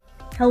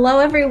Hello,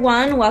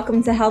 everyone.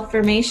 Welcome to Health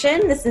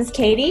Formation. This is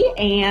Katie,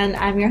 and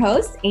I'm your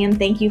host. And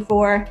thank you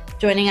for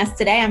joining us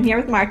today. I'm here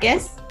with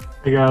Marcus.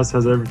 Hey guys,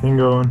 how's everything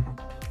going?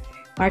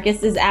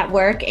 Marcus is at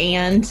work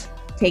and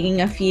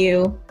taking a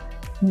few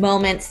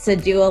moments to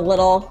do a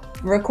little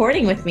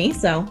recording with me.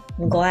 So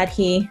I'm glad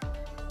he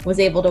was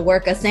able to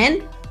work us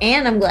in,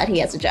 and I'm glad he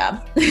has a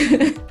job.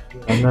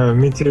 I know,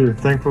 me too.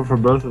 Thankful for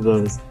both of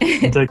those.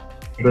 I'm taking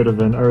a bit of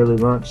an early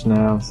lunch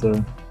now,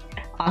 so.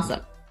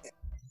 Awesome.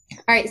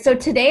 All right, so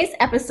today's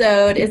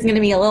episode is going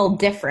to be a little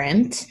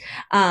different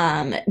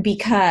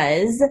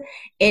because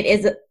it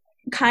is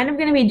kind of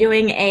going to be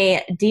doing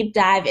a deep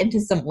dive into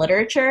some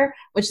literature,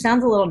 which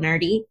sounds a little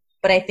nerdy,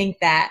 but I think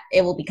that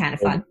it will be kind of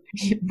fun.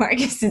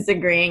 Marcus is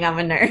agreeing I'm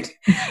a nerd.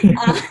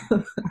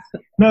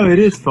 No, it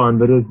is fun,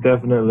 but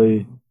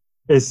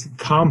it's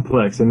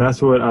complex, and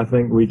that's what I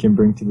think we can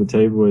bring to the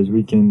table is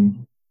we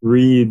can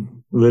read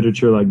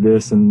literature like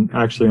this and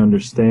actually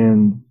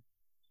understand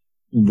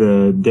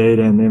the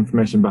data and the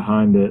information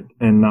behind it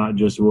and not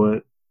just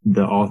what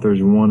the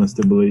authors want us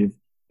to believe.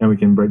 And we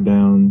can break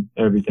down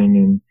everything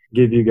and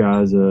give you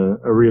guys a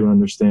real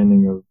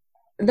understanding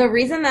of. The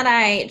reason that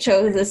I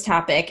chose this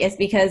topic is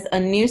because a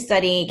new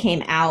study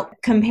came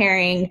out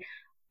comparing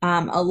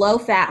a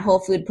low-fat,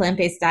 whole-food,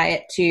 plant-based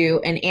diet to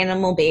an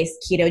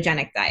animal-based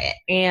ketogenic diet.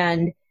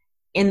 And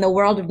in the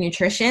world of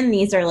nutrition,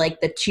 these are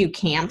like the two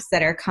camps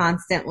that are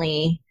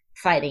constantly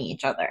fighting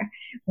each other.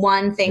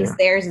 One thinks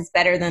theirs is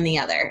better than the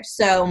other.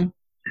 So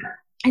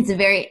it's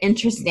very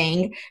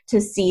interesting to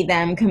see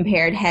them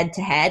compared head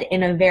to head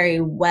in a very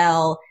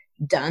well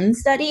done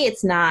study.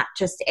 It's not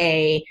just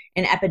an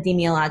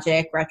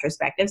epidemiologic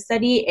retrospective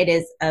study. It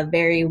is a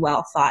very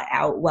well thought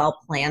out, well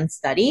planned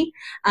study.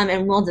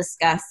 And we'll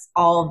discuss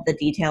all of the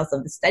details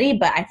of the study,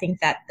 but I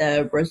think that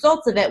the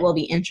results of it will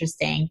be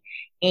interesting.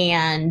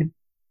 And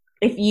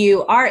if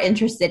you are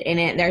interested in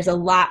it, there's a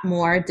lot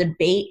more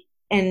debate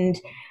and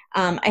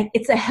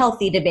it's a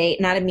healthy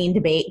debate, not a mean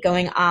debate,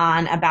 going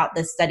on about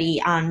this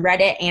study on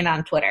Reddit and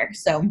on Twitter.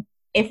 So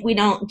if we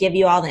don't give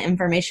you all the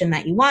information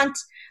that you want,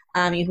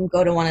 you can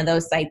go to one of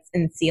those sites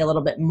and see a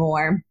little bit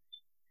more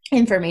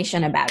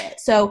information about it.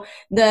 So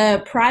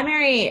the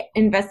primary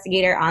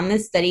investigator on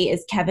this study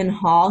is Kevin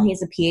Hall.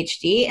 He's a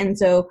PhD. And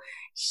so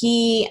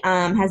he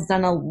has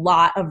done a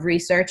lot of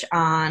research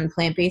on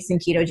plant-based and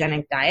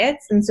ketogenic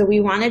diets. And so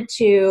we wanted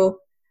to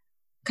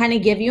kind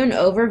of give you an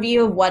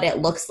overview of what it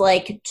looks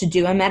like to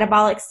do a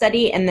metabolic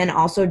study, and then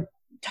also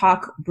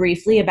talk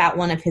briefly about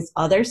one of his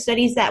other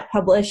studies that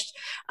published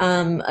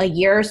a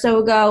year or so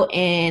ago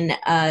in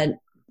a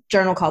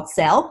journal called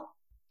Cell.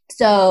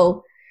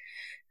 So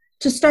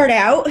to start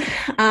out,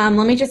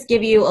 let me just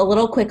give you a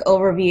little quick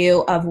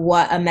overview of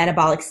what a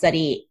metabolic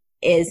study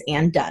is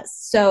and does.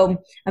 So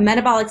a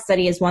metabolic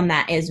study is one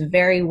that is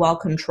very well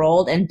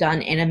controlled and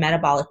done in a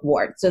metabolic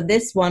ward. So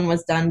this one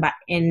was done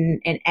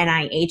in an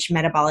NIH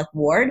metabolic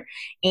ward,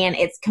 and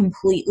it's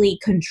completely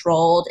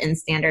controlled and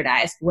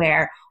standardized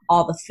where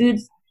all the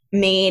food's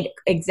made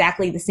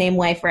exactly the same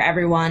way for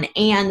everyone,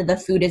 and the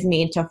food is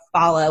made to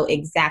follow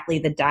exactly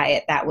the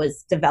diet that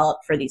was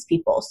developed for these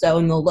people. So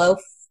in the low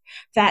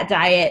fat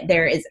diet,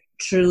 there is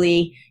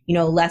truly,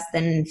 less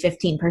than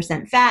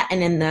 15% fat,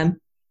 and in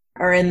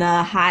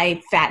the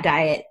high fat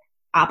diet,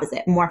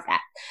 opposite, more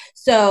fat.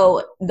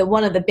 So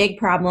one of the big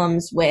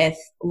problems with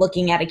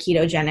looking at a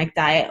ketogenic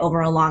diet over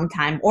a long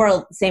time,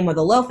 or same with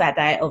a low fat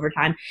diet over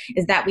time,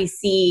 is that we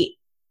see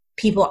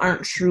people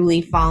aren't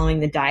truly following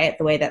the diet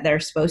the way that they're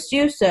supposed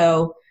to.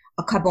 So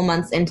a couple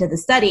months into the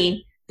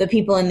study, the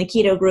people in the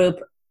keto group,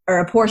 or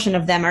a portion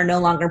of them, are no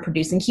longer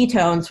producing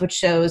ketones, which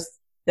shows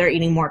they're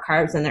eating more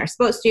carbs than they're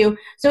supposed to.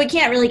 So we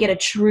can't really get a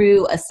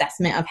true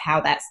assessment of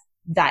how that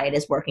diet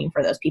is working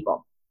for those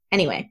people.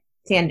 Anyway,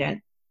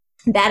 tangent.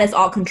 That is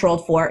all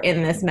controlled for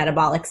in this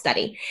metabolic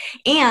study.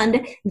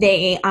 And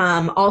they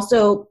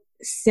also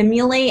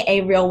simulate a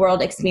real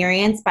world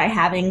experience by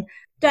having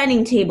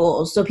dining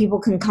tables so people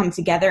can come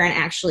together and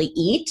actually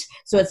eat.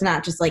 So it's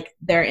not just like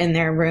they're in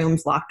their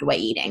rooms locked away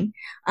eating.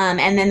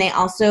 And then they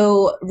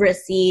also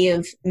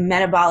receive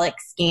metabolic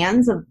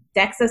scans of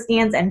DEXA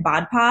scans and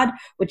BOD-POD,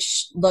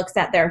 which looks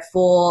at their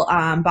full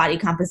body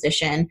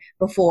composition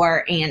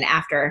before and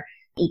after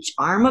each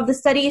arm of the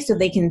study, so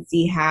they can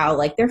see how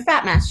their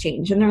fat mass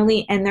change and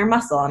their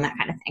muscle and that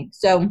kind of thing.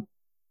 So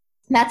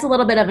that's a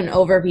little bit of an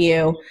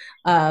overview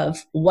of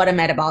what a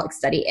metabolic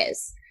study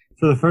is.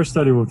 So the first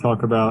study we'll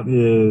talk about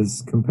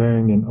is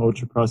comparing an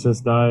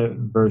ultra-processed diet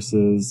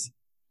versus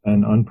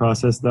an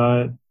unprocessed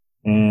diet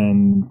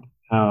and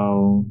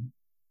how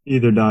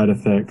either diet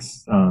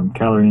affects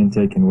calorie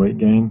intake and weight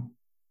gain.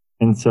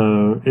 And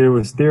so it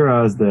was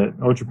theorized that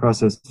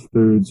ultra-processed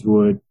foods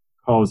would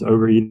cause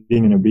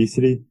overeating and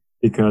obesity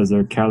because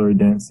they're calorie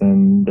dense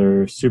and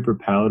they're super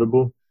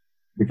palatable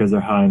because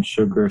they're high in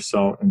sugar,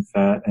 salt, and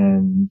fat.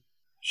 And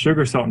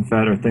sugar, salt, and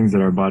fat are things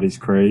that our bodies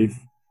crave.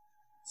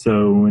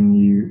 So when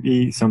you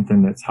eat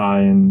something that's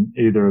high in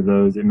either of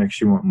those, it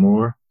makes you want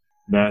more.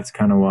 That's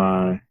kind of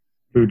why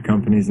food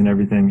companies and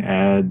everything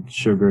add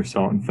sugar,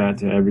 salt, and fat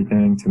to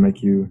everything to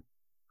make you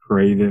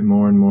crave it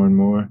more and more and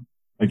more.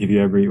 Like if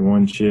you ever eat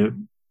one chip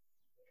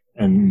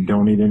and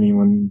don't eat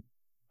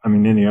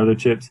any other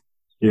chips,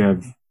 you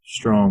have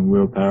strong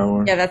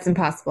willpower. Yeah, that's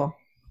impossible.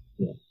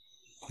 Yeah.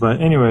 But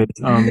anyways,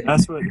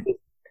 that's what the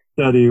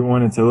study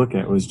wanted to look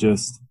at, was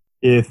just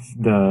if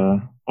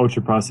the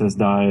ultra processed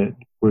diet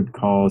would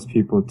cause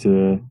people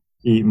to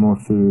eat more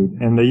food.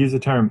 And they use the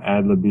term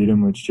ad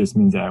libitum, which just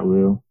means at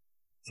will.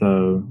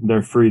 So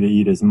they're free to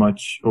eat as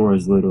much or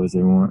as little as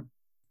they want.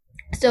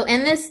 So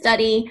in this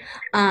study,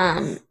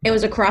 it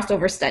was a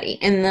crossover study,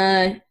 and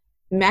the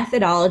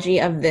methodology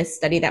of this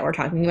study that we're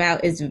talking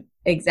about is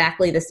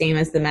exactly the same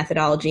as the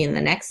methodology in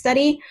the next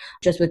study,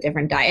 just with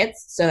different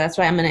diets. So that's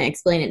why I'm going to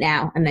explain it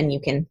now, and then you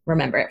can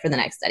remember it for the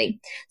next study.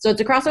 So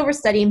it's a crossover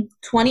study,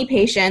 20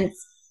 patients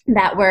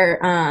that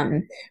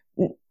were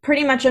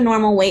pretty much a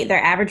normal weight.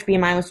 Their average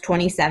BMI was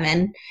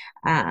 27.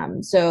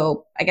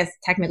 So I guess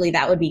technically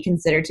that would be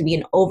considered to be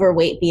an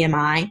overweight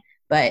BMI,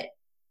 but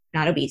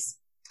not obese.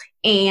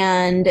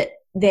 And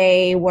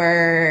they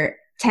were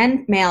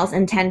 10 males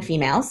and 10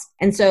 females.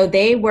 And so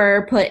they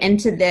were put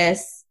into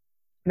this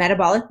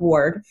metabolic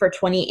ward for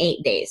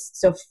 28 days.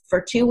 So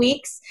for 2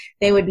 weeks,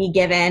 they would be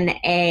given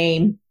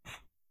a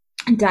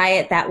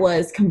diet that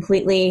was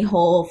completely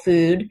whole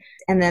food.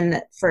 And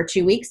then for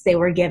 2 weeks, they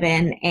were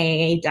given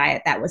a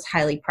diet that was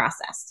highly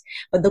processed.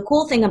 But the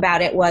cool thing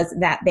about it was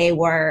that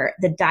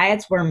the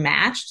diets were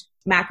matched.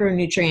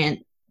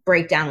 Macronutrient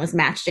breakdown was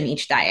matched in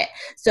each diet.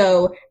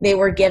 So they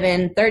were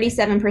given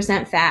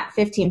 37% fat,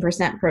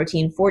 15%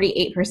 protein,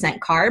 48%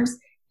 carbs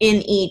in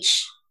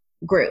each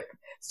group.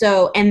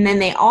 So, and then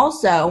they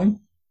also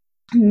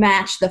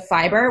matched the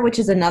fiber, which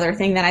is another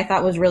thing that I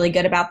thought was really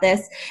good about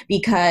this,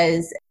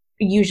 because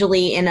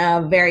usually in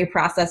a very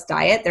processed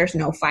diet, there's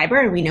no fiber,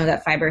 and we know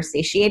that fiber is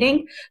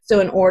satiating. So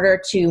in order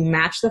to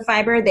match the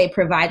fiber, they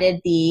provided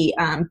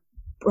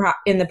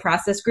in the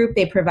process group,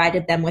 they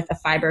provided them with a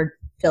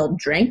fiber-filled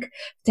drink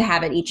to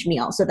have at each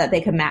meal so that they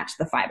could match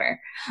the fiber.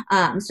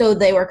 So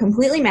they were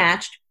completely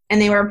matched,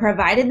 and they were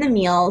provided the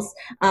meals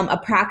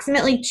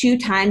approximately 2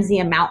 times the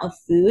amount of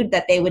food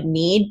that they would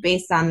need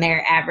based on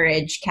their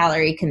average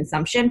calorie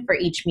consumption for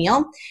each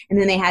meal. And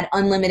then they had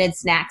unlimited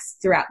snacks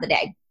throughout the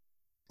day.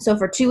 So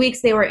for 2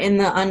 weeks, they were in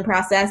the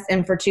unprocessed,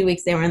 and for 2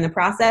 weeks, they were in the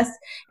processed,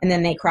 and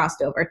then they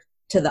crossed over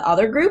to the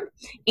other group,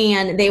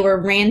 and they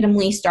were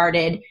randomly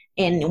started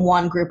in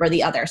one group or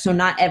the other. So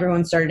not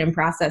everyone started in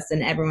processed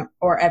and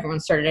everyone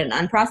started in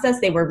unprocessed.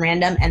 They were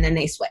random, and then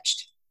they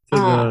switched.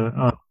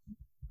 So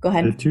Go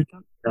ahead. The 2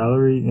 times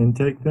calorie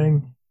intake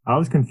thing, I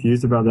was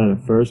confused about that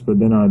at first, but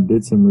then I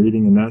did some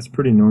reading, and that's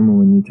pretty normal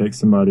when you take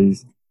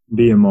somebody's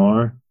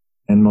BMR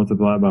and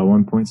multiply it by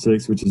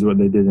 1.6, which is what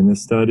they did in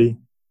this study,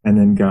 and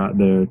then got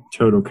their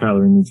total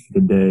calorie needs for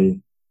the day,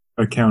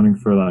 accounting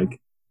for like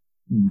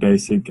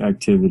basic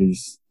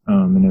activities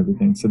and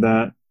everything. So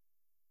that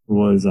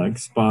was like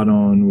spot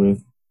on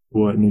with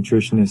what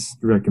nutritionists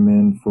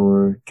recommend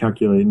for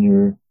calculating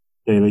your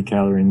daily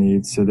calorie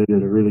needs. So they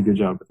did a really good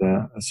job with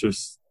that.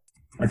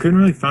 I couldn't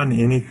really find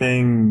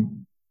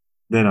anything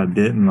that I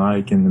didn't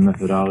like in the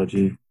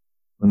methodology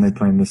when they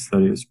planned this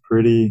study. It was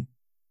pretty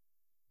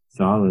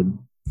solid.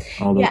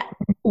 Yeah.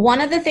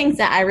 One of the things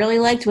that I really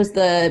liked was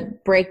the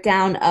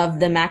breakdown of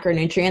the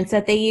macronutrients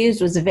that they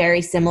used was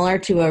very similar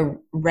to a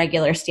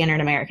regular standard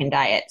American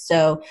diet.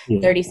 So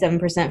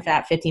 37%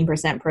 fat,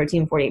 15%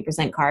 protein,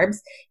 48% carbs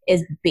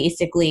is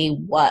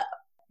basically what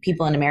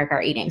people in America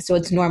are eating. So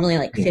it's normally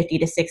like 50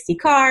 to 60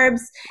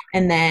 carbs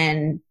and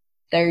then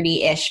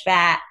 30-ish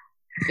fat,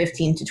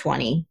 15 to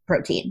 20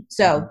 protein.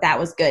 So that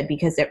was good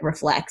because it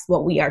reflects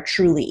what we are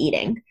truly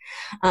eating.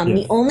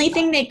 The only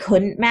thing they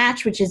couldn't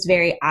match, which is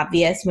very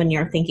obvious when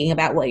you're thinking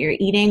about what you're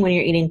eating, when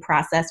you're eating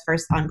processed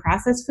versus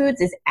unprocessed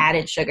foods, is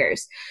added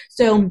sugars.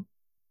 So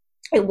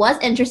it was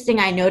interesting.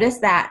 I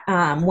noticed that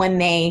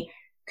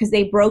because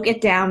they broke it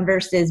down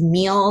versus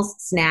meals,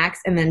 snacks,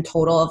 and then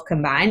total of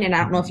combined. And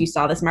I don't know if you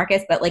saw this,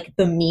 Marcus, but like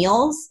the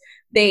meals,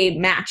 they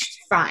matched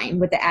fine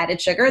with the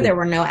added sugar. There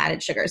were no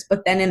added sugars.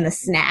 But then in the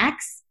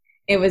snacks,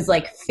 it was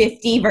like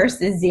 50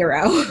 versus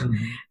 0.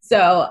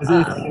 So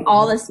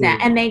all the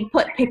snacks, and they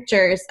put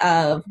pictures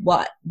of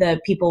what the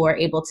people were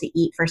able to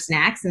eat for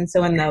snacks. And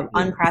so in the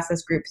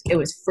unprocessed groups, it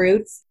was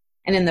fruits.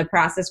 And in the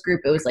processed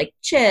group, it was like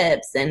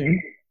chips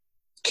and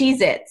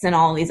Cheez-Its and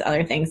all these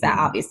other things that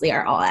obviously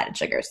are all added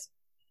sugars.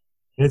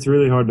 It's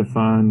really hard to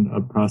find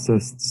a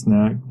processed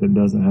snack that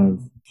doesn't have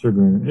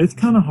sugar in it. It's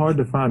kind of hard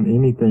to find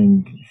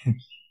anything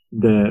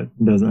that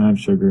doesn't have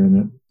sugar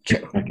in it.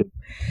 True.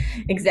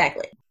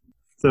 Exactly.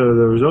 So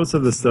the results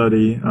of the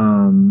study,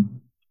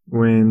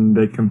 when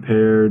they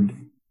compared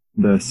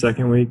the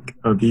second week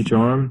of each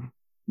arm,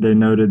 they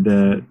noted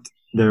that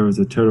there was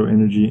a total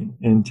energy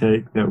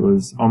intake that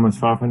was almost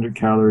 500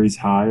 calories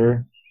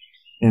higher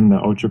in the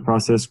ultra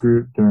processed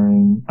group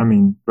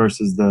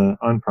versus the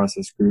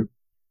unprocessed group.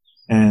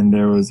 And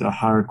there was a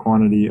higher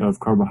quantity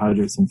of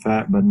carbohydrates and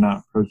fat, but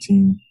not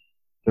protein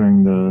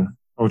during the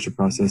ultra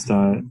processed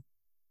diet.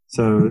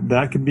 So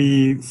that could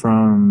be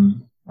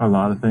from a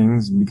lot of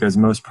things, because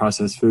most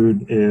processed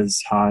food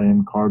is high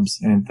in carbs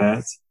and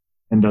fats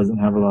and doesn't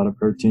have a lot of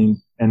protein.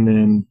 And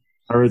then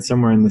I read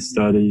somewhere in the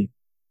study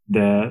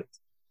that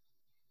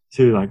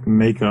to like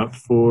make up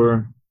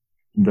for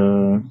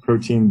the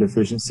protein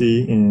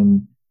deficiency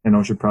in an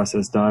ultra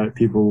processed diet,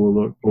 people will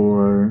look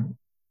for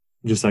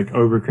just like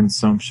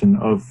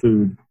overconsumption of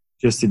food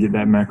just to get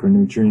that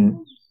macronutrient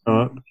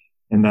up,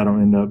 and that'll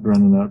end up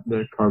running up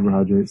the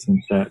carbohydrates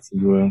and fats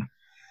as well.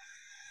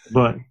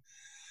 But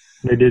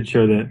they did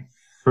show that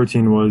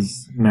protein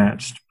was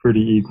matched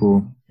pretty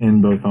equal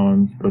in both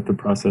arms, both the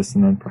processed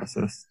and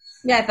unprocessed.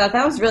 Yeah, I thought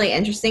that was really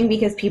interesting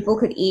because people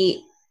could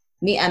eat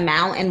the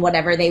amount and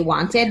whatever they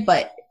wanted,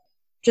 but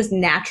just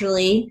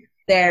naturally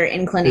their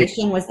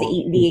inclination was to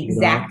eat the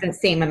exact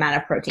same amount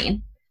of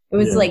protein. It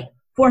was like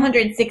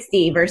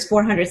 460 versus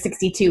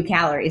 462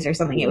 calories or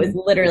something. It was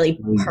literally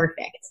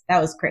perfect.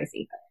 That was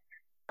crazy.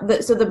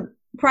 So the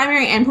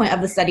primary endpoint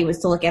of the study was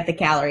to look at the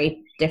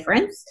calorie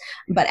difference,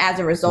 but as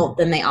a result,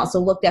 then they also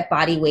looked at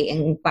body weight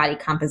and body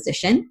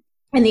composition.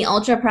 In the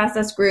ultra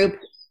processed group,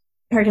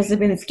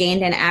 participants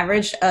gained an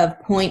average of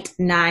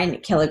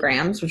 0.9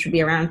 kilograms, which would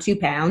be around 2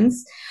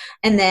 pounds.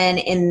 And then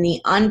in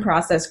the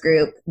unprocessed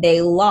group,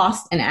 they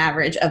lost an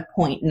average of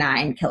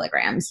 0.9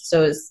 kilograms.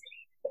 So it was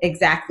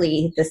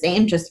exactly the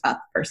same, just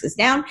up versus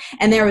down.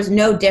 And there was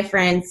no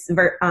difference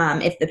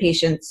if the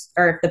patients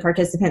or if the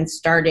participants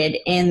started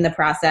in the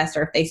processed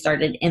or if they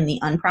started in the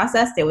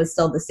unprocessed. It was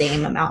still the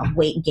same amount of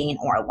weight gain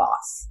or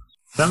loss.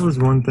 That was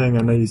one thing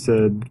I know you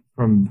said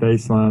from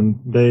baseline.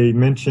 They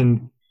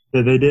mentioned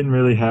that they didn't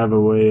really have a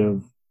way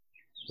of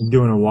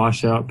doing a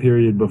washout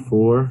period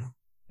before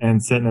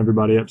and setting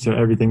everybody up so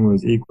everything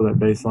was equal at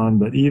baseline.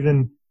 But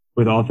even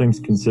with all things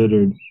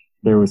considered,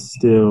 there was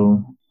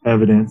still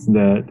evidence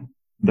that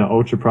the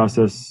ultra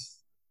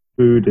processed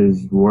food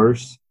is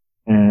worse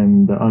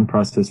and the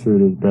unprocessed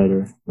food is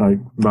better, like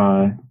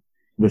by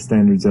the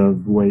standards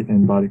of weight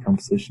and body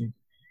composition.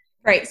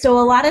 Right. So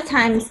a lot of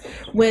times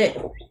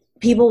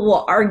people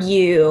will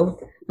argue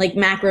like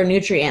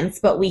macronutrients,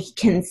 but we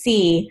can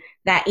see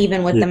that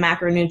even with the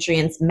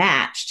macronutrients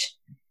matched,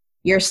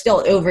 you're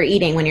still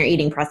overeating when you're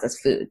eating processed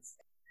foods.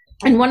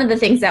 And one of the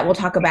things that we'll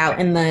talk about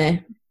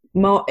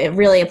it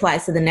really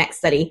applies to the next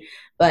study,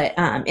 but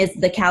is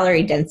the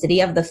calorie density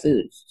of the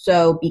foods.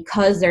 So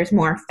because there's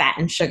more fat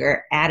and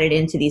sugar added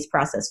into these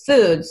processed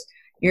foods,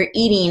 you're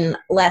eating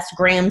less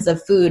grams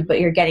of food, but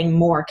you're getting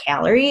more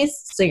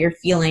calories, so you're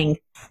feeling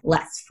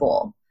less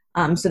full.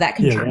 So that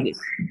contributes.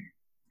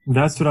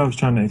 That's what I was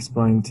trying to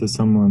explain to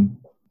someone.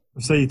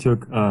 Say you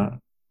took a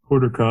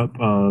quarter cup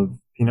of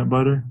peanut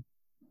butter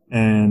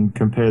and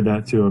compared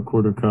that to a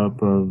quarter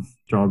cup of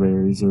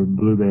strawberries or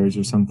blueberries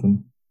or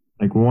something.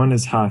 Like one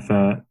is high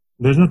fat.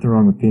 There's nothing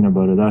wrong with peanut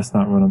butter. That's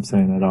not what I'm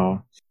saying at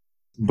all.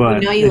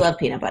 But you love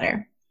peanut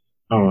butter.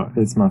 Oh,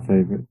 it's my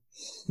favorite.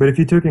 But if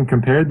you took and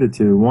compared the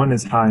two, one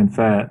is high in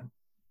fat,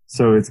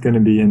 so it's going to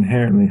be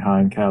inherently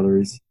high in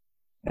calories.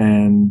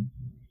 And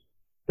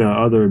the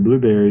other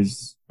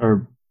blueberries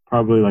are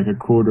probably like a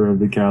quarter of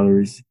the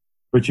calories,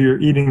 but you're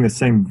eating the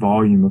same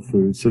volume of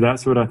food. So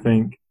that's what I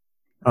think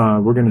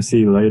we're going to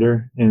see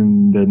later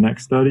in the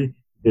next study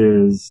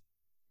is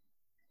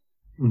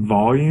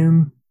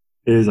volume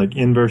is like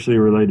inversely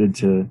related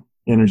to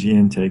energy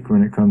intake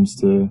when it comes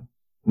to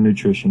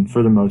nutrition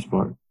for the most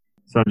part.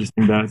 So I just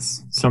think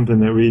that's something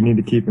that we need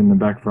to keep in the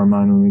back of our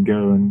mind when we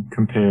go and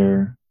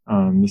compare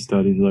the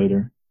studies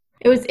later.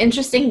 It was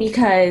interesting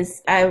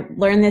because I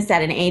learned this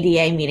at an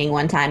ADA meeting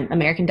one time,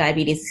 American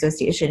Diabetes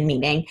Association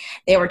meeting.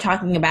 They were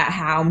talking about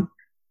how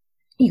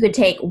you could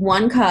take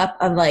 1 cup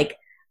of like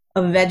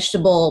a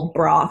vegetable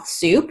broth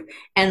soup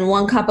and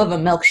 1 cup of a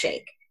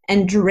milkshake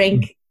and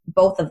drink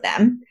both of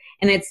them.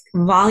 And it's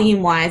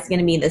volume-wise going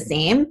to be the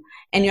same.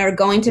 And you're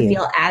going to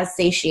feel as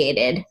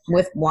satiated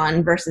with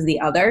one versus the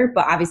other.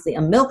 But obviously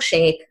a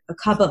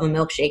cup of a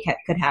milkshake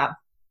could have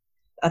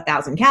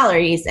 1,000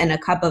 calories, and a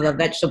cup of a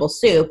vegetable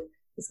soup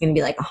is going to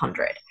be like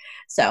 100.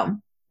 So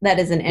that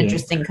is an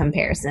interesting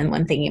comparison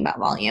when thinking about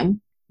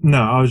volume.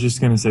 No, I was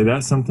just going to say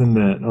that's something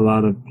that a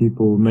lot of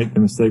people make the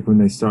mistake when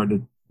they start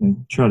to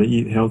try to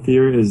eat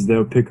healthier is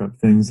they'll pick up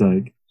things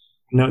like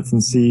nuts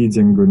and seeds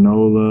and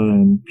granola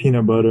and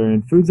peanut butter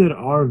and foods that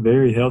are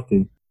very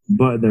healthy,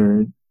 but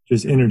they're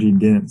just energy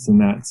dense,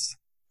 and that's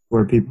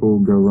where people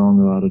go wrong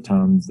a lot of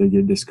times. They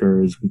get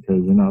discouraged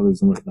because they're not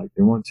losing weight like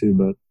they want to,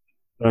 but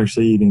they're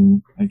actually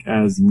eating like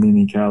as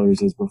many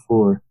calories as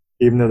before,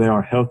 even though they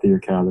are healthier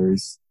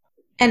calories.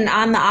 And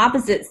on the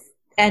opposite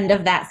end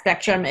of that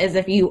spectrum is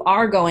if you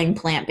are going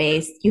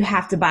plant-based, you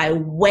have to buy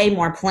way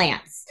more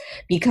plants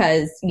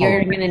because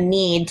you're going to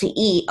need to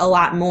eat a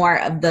lot more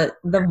of the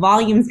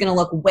volume's going to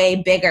look way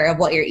bigger of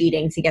what you're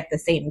eating to get the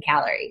same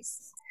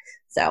calories.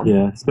 So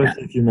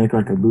especially if you make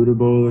like a Buddha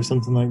bowl or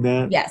something like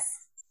that.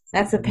 Yes,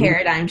 that's a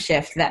paradigm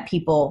shift that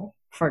people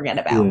forget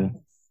about. Yeah.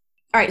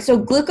 All right, so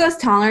glucose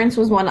tolerance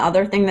was one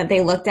other thing that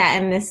they looked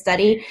at in this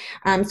study.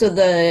 So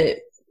the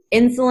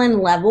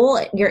insulin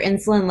level, your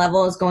insulin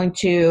level is going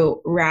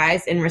to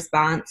rise in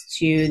response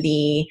to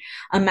the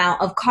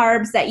amount of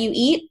carbs that you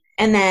eat.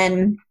 And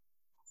then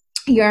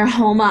your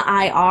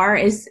HOMA-IR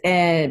is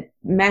a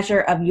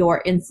measure of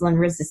your insulin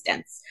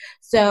resistance.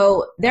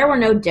 So there were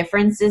no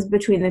differences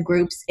between the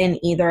groups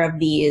in either of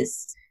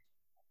these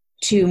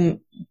two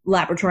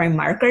laboratory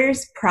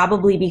markers,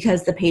 probably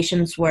because the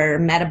patients were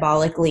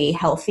metabolically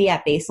healthy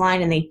at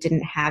baseline and they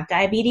didn't have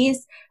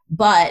diabetes,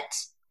 but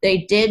they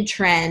did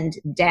trend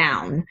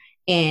down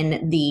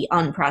in the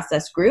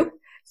unprocessed group.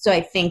 So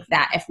I think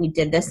that if we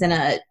did this in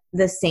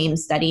the same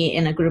study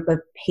in a group of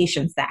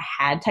patients that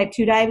had type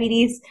 2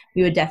 diabetes,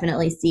 we would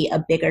definitely see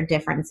a bigger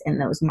difference in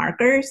those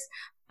markers,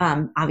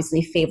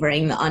 obviously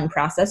favoring the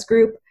unprocessed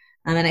group.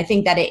 And I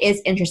think that it is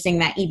interesting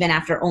that even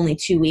after only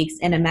 2 weeks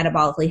in a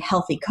metabolically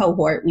healthy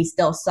cohort, we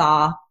still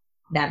saw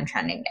them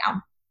trending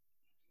down.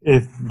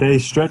 If they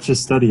stretch a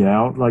study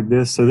out like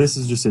this, so this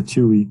is just a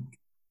 2-week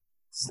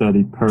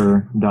study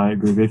per diet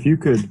group. If you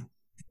could,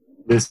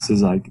 this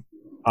is like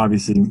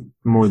obviously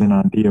more than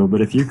ideal,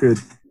 but if you could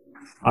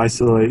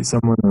isolate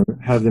someone or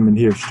have them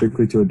adhere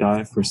strictly to a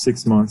diet for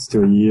 6 months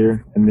to a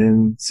year and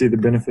then see the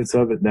benefits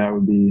of it, that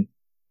would be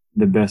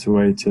the best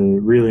way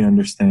to really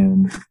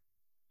understand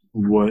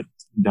what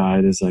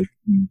diet is like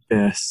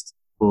best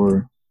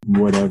for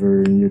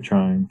whatever you're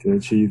trying to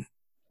achieve.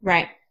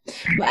 Right.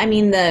 Well, I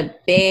mean, the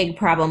big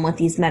problem with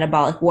these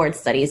metabolic ward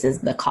studies is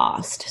the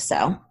cost. So,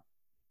 all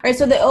right.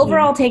 So the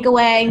overall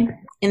takeaway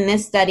in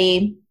this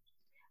study,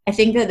 I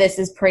think that this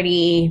is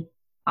pretty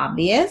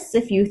obvious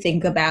if you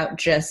think about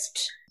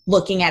just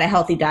looking at a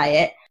healthy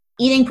diet.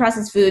 Eating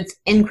processed foods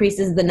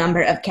increases the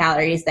number of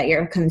calories that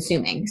you're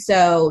consuming.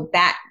 So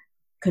that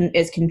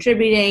is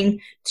contributing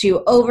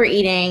to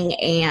overeating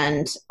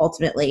and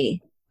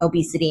ultimately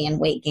obesity and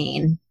weight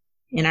gain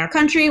in our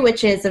country,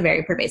 which is a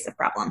very pervasive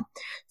problem.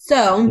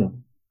 So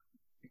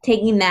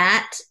taking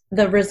that,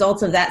 the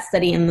results of that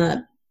study and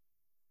the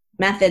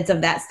methods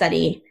of that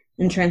study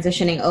and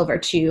transitioning over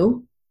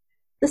to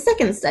the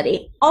second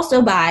study,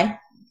 also by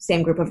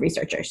same group of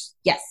researchers.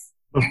 Yes.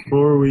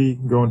 Before we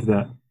go into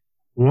that,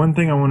 one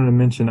thing I wanted to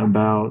mention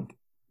about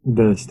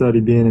the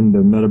study being in the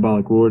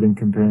metabolic ward and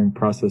comparing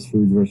processed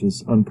foods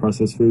versus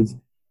unprocessed foods,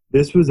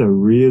 this was a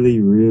really,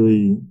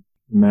 really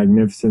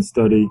magnificent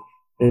study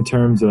in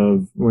terms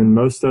of when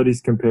most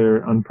studies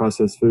compare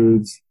unprocessed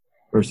foods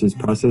versus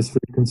processed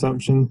food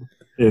consumption,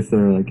 if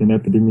they're like an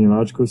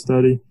epidemiological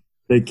study,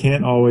 they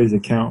can't always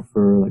account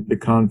for like the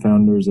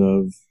confounders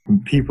of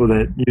people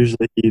that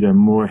usually eat a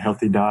more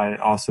healthy diet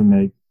also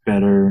make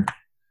better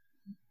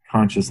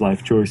conscious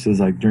life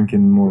choices like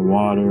drinking more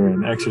water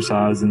and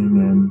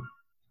exercising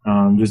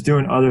and just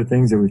doing other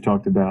things that we've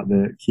talked about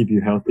that keep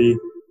you healthy.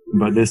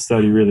 But this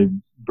study really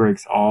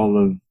breaks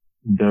all of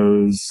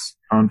those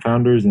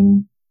confounders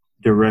and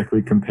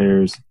directly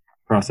compares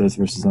processed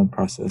versus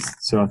unprocessed.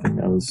 So I think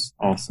that was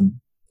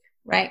awesome.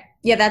 Right.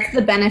 Yeah, that's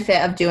the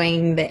benefit of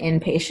doing the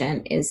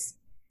inpatient is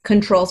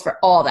controls for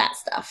all that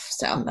stuff.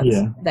 So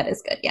that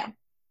is good. Yeah.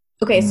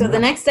 Okay. So the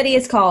next study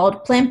is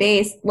called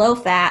Plant-Based,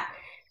 Low-Fat,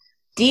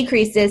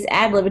 Decreases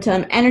Ad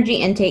Libitum Energy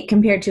Intake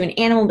Compared to an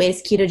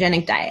Animal-Based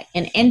Ketogenic Diet,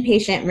 an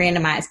Inpatient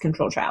Randomized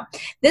Control Trial.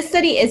 This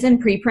study is in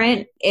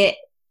preprint. It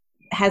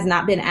has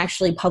not been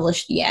actually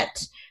published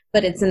yet,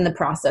 but it's in the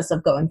process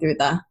of going through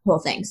the whole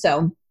thing.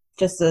 So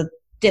just a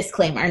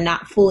disclaimer,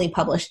 not fully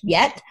published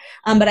yet,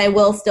 but I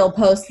will still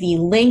post the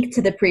link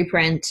to the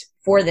preprint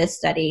for this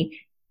study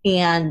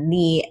and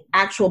the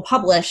actual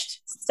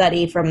published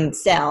study from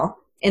Cell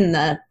in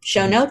the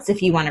show notes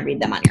if you want to read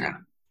them on your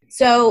own.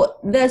 So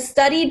the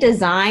study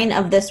design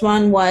of this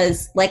one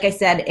was, like I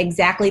said,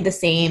 exactly the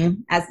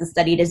same as the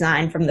study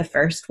design from the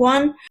first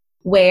one,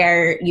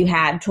 where you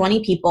had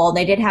 20 people.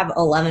 They did have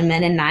 11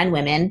 men and 9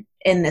 women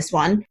in this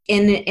one,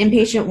 in the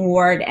inpatient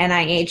ward,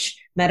 NIH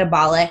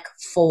metabolic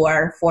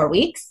for 4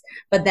 weeks.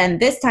 But then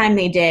this time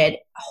they did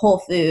whole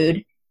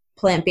food,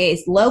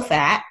 plant-based,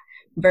 low-fat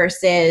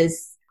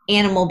versus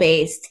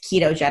animal-based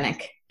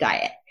ketogenic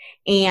diet.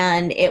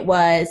 And it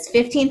was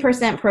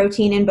 15%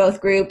 protein in both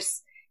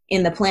groups.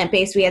 In the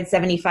plant-based, we had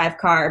 75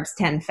 carbs,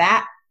 10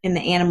 fat. In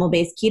the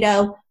animal-based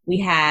keto, we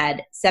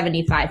had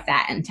 75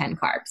 fat and 10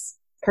 carbs,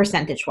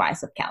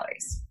 percentage-wise of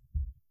calories.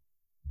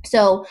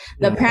 So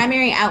the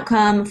primary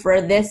outcome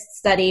for this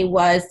study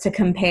was to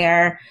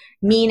compare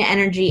mean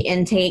energy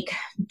intake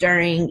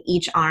during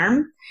each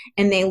arm.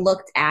 And they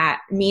looked at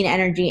mean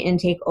energy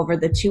intake over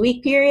the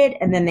 2-week period.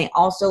 And then they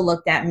also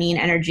looked at mean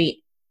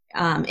energy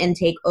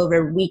intake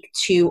over week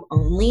 2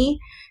 only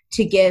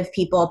to give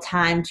people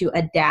time to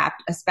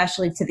adapt,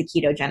 especially to the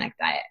ketogenic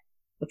diet,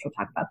 which we'll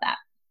talk about that.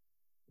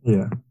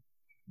 Yeah.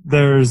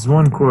 There's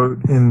one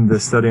quote in the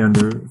study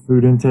under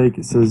food intake.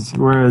 It says,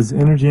 whereas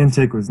energy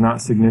intake was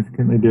not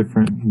significantly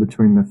different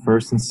between the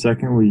first and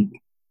second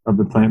week of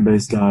the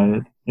plant-based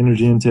diet,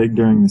 energy intake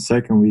during the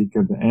second week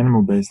of the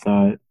animal-based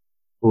diet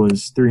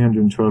was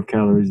 312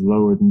 calories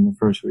lower than the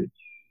first week.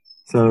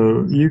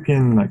 So you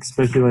can like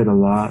speculate a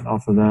lot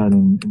off of that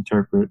and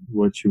interpret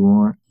what you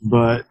want.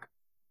 But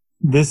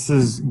this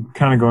is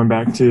kind of going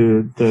back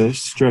to the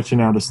stretching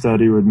out a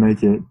study would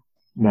make it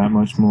that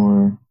much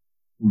more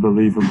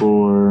believable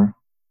or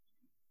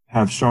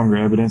have stronger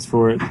evidence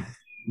for it.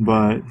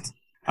 But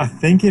I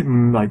think it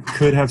like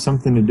could have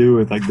something to do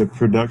with like the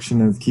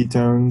production of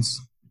ketones.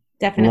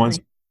 Once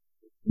Definitely.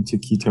 into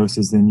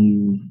ketosis, then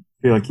you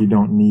feel like you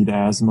don't need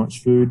as much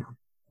food,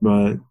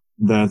 but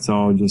that's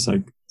all just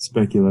like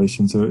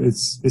speculation. So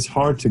it's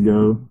hard to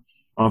go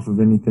off of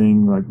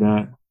anything like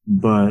that.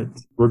 But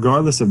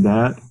regardless of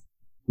that,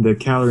 the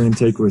calorie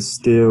intake was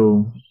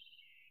still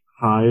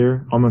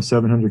higher, almost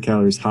 700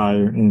 calories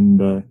higher in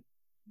the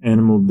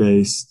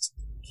animal-based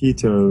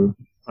keto,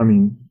 I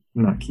mean,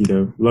 not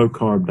keto, low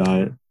carb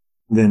diet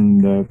than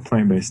the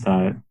plant-based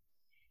diet.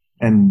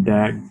 And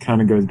that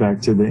kind of goes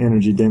back to the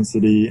energy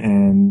density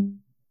and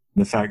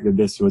the fact that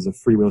this was a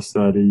free will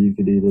study. You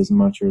could eat as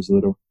much or as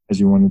little as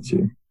you wanted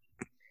to.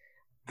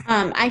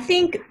 I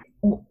think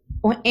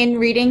in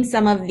reading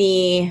some of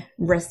the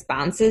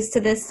responses to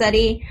this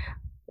study,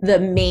 the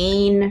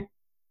main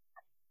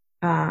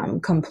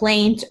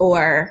complaint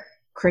or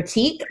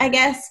critique, I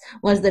guess,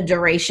 was the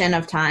duration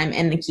of time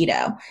in the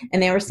keto.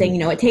 And they were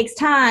saying, it takes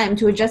time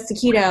to adjust to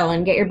keto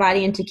and get your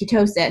body into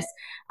ketosis.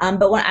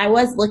 But when I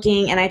was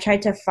looking and I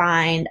tried to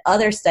find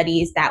other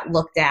studies that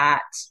looked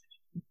at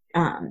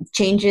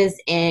changes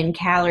in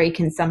calorie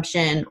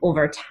consumption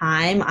over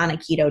time on a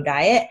keto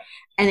diet,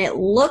 and it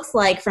looks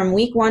like from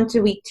week 1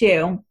 to week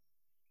 2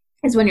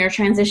 is when you're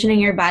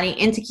transitioning your body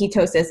into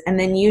ketosis, and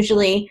then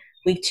usually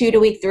week 2 to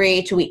week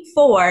 3 to week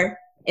 4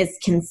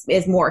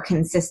 is more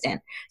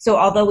consistent. So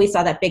although we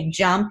saw that big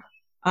jump,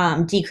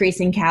 decrease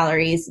in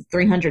calories,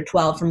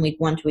 312 from week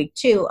 1 to week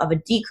 2 of a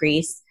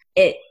decrease,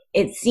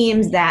 it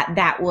seems that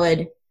that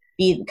would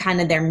be kind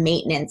of their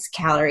maintenance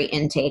calorie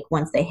intake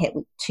once they hit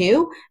week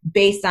 2,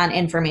 based on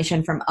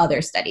information from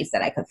other studies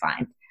that I could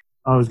find.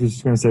 I was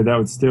just going to say that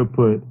would still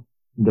put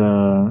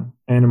the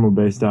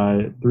animal-based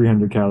diet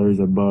 300 calories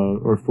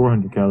above or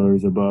 400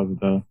 calories above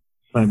the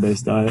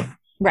plant-based diet.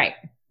 Right.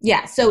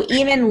 Yeah. So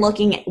even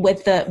looking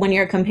with when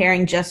you're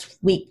comparing just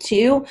week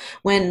 2,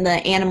 when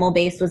the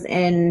animal-based was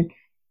in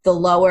the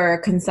lower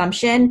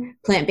consumption,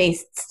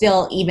 plant-based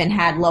still even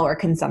had lower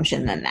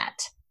consumption than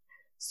that.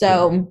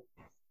 So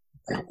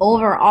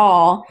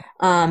overall,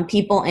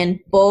 people in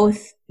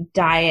both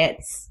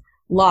diets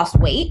lost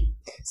weight.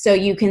 So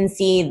you can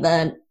see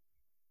the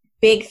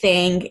big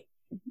thing,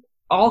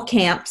 all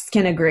camps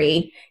can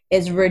agree,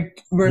 is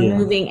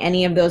removing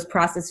any of those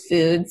processed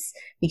foods,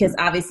 because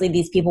obviously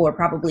these people were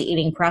probably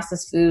eating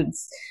processed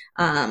foods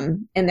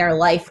in their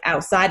life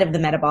outside of the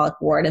metabolic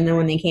ward. And then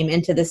when they came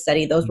into the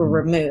study, those were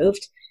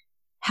removed,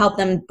 helped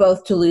them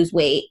both to lose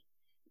weight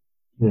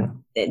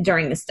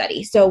during the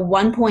study. So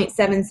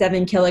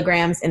 1.77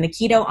 kilograms in the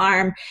keto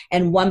arm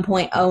and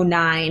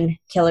 1.09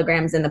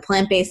 kilograms in the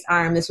plant-based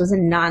arm. This was a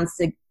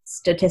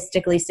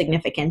non-statistically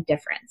significant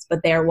difference,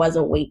 but there was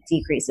a weight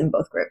decrease in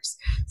both groups.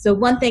 So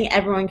one thing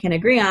everyone can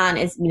agree on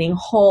is eating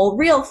whole,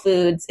 real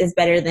foods is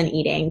better than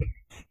eating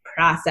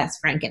processed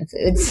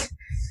frankenfoods.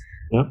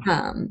 Yep.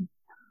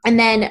 And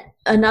then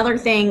another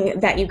thing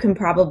that you can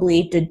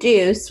probably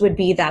deduce would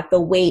be that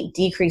the weight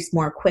decreased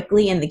more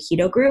quickly in the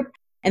keto group.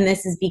 And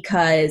this is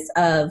because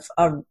of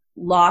a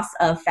loss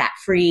of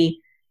fat-free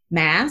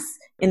mass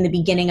in the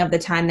beginning of the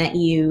time that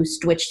you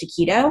switch to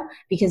keto.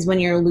 Because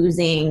when you're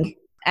losing,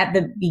 at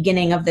the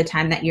beginning of the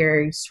time that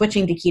you're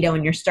switching to keto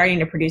and you're starting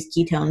to produce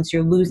ketones,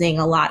 you're losing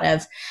a lot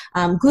of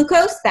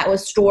glucose that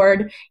was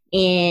stored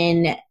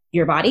in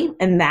your body,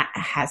 and that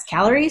has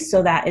calories.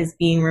 So that is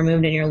being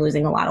removed and you're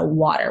losing a lot of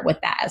water with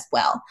that as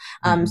well.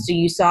 So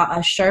you saw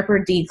a sharper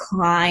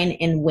decline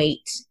in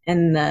weight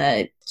in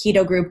the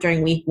keto group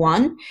during week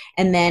 1.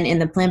 And then in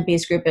the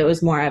plant-based group, it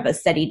was more of a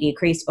steady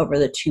decrease over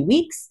the 2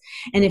 weeks.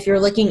 And if you're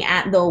looking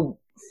at the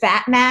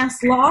fat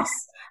mass loss,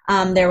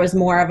 there was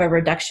more of a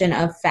reduction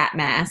of fat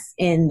mass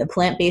in the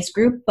plant-based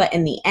group, but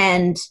in the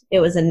end, it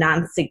was a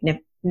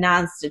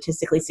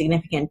non-statistically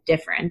significant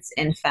difference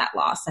in fat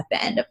loss at the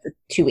end of the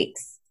 2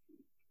 weeks.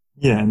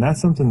 Yeah, and that's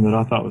something that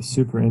I thought was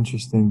super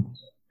interesting,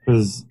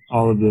 because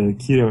all of the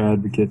keto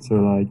advocates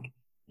are like,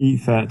 eat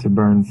fat to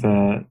burn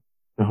fat,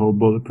 the whole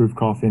bulletproof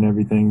coffee and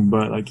everything.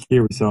 But like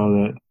here we saw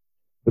that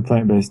the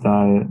plant-based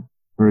diet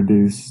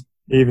reduced,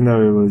 even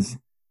though it was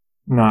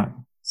not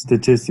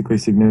statistically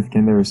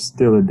significant, there was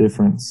still a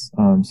difference.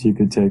 So you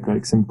could take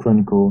like some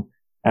clinical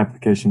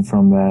application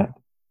from that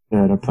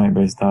a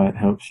plant-based diet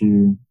helps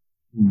you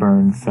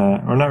burn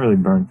fat, or not really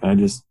burn fat,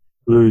 just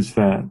lose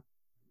fat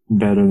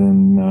better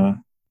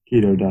than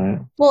keto diet.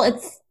 Well,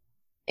 it's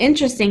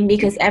interesting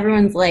because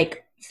everyone's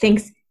like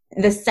thinks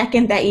the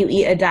second that you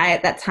eat a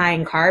diet that's high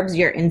in carbs,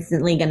 you're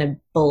instantly going to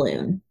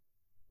balloon.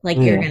 Like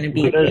you're going to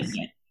be.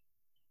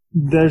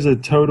 There's a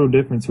total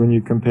difference when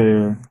you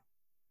compare,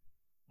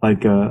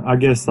 like, I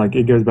guess like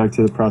it goes back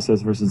to the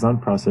processed versus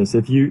unprocessed.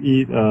 If you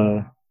eat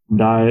a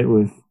diet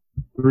with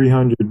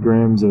 300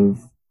 grams of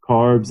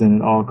carbs and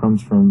it all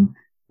comes from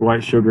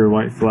white sugar,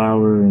 white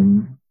flour,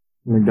 and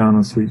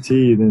McDonald's sweet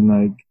tea, then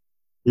like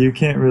you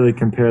can't really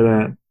compare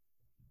that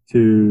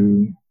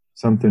to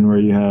something where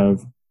you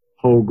have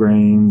whole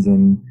grains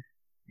and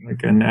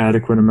like an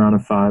adequate amount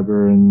of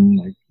fiber and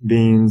like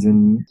beans,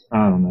 and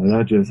I don't know,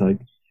 that just like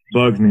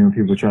bugs me when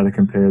people try to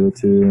compare the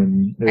two,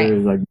 and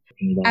there's like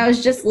I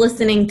was just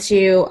listening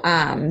to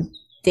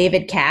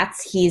David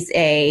Katz. He's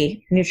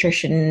a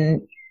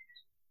nutrition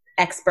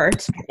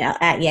expert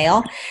at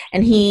Yale,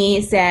 and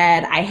he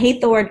said, I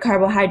hate the word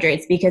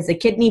carbohydrates because a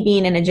kidney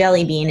bean and a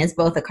jelly bean is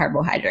both a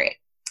carbohydrate.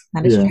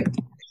 That is true.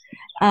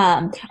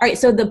 All right,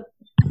 so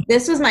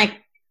this was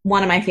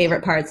one of my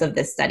favorite parts of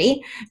this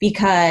study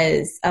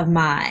because of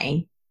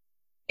my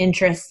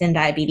interest in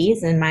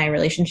diabetes and my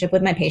relationship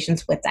with my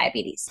patients with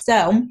diabetes.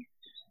 So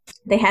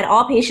they had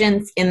all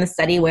patients in the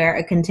study wear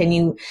a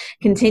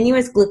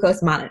continuous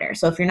glucose monitor.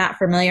 So if you're not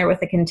familiar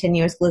with a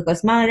continuous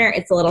glucose monitor,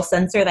 it's a little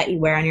sensor that you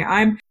wear on your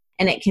arm,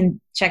 and it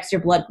checks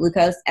your blood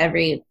glucose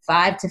every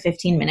 5 to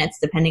 15 minutes,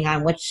 depending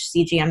on which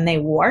CGM they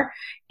wore,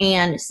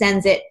 and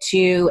sends it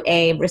to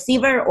a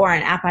receiver or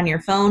an app on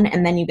your phone,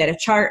 and then you get a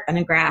chart and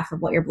a graph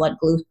of what your blood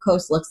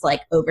glucose looks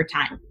like over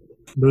time.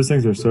 Those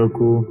things are so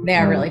cool. They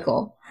are really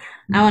cool.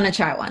 I want to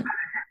try one.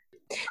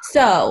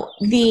 So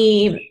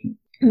the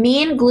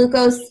mean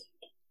glucose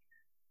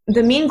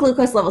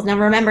levels, now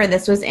remember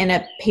this was in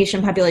a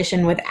patient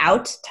population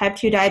without type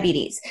 2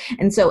 diabetes.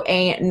 And so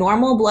a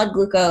normal blood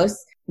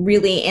glucose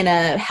really in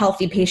a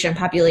healthy patient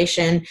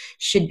population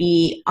should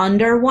be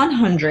under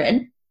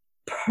 100,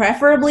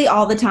 preferably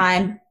all the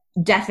time,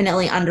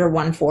 definitely under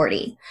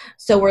 140.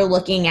 So we're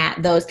looking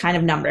at those kind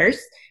of numbers.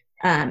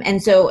 And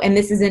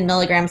this is in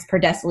milligrams per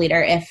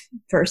deciliter. If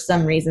for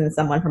some reason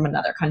someone from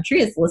another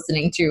country is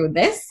listening to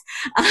this,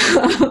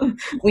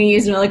 we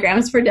use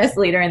milligrams per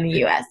deciliter in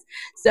the US.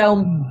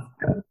 So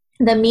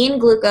the mean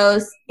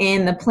glucose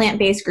in the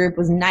plant-based group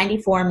was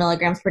 94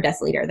 milligrams per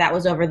deciliter. That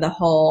was over the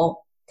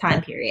whole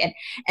time period.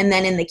 And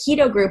then in the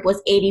keto group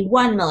was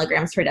 81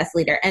 milligrams per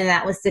deciliter. And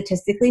that was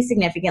statistically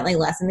significantly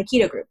less in the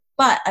keto group.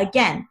 But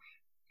again,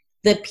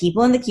 the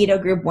people in the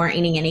keto group weren't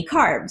eating any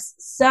carbs.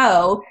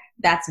 So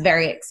that's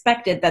very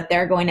expected that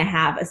they're going to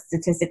have a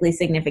statistically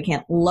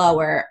significant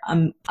lower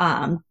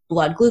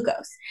blood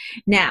glucose.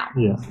 Now,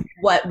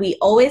 what we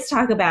always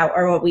talk about,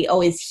 or what we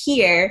always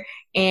hear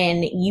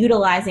in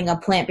utilizing a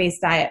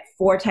plant-based diet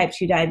for type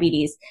 2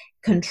 diabetes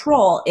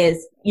control,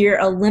 is you're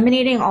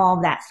eliminating all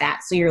of that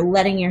fat. So you're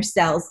letting your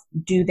cells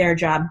do their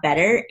job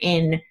better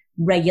in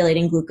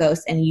regulating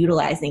glucose and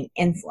utilizing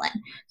insulin.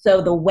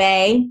 So the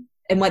way,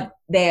 and what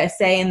they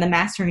say in the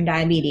Mastering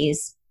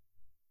Diabetes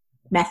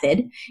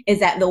method, is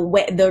that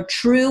the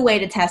true way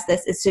to test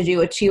this is to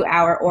do a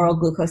 2-hour oral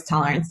glucose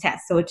tolerance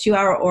test. So a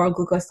 2-hour oral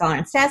glucose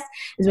tolerance test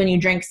is when you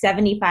drink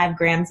 75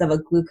 grams of a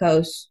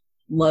glucose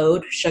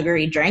load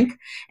sugary drink,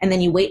 and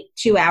then you wait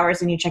 2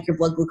 hours and you check your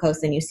blood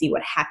glucose and you see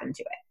what happened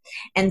to it.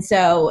 And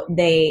so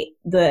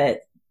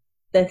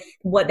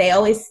what they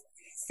always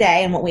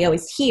say and what we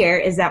always hear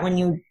is that when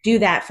you do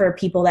that for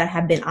people that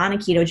have been on a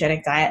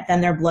ketogenic diet,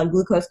 then their blood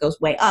glucose goes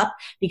way up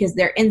because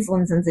their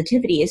insulin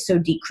sensitivity is so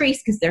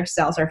decreased because their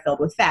cells are filled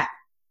with fat.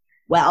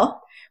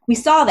 Well, we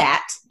saw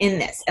that in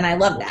this, and I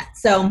love that.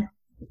 So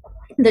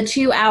the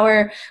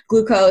 2-hour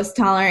glucose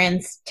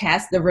tolerance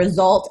test, the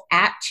result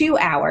at 2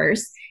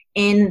 hours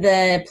in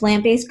the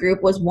plant-based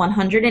group was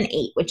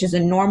 108, which is a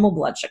normal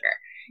blood sugar.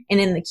 And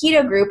in the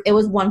keto group, it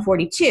was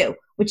 142,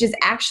 which is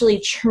actually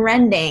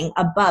trending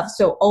above.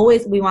 So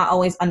we want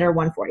always under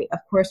 140. Of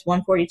course,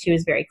 142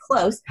 is very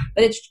close,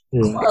 but it's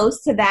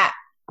close to that,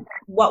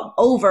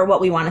 over what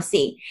we want to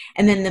see.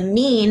 And then the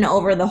mean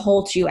over the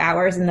whole 2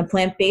 hours in the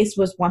plant-based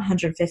was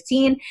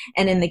 115,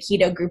 and in the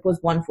keto group was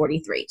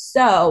 143.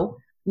 So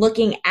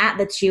looking at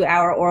the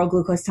 2-hour oral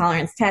glucose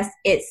tolerance test,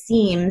 it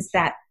seems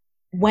that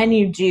when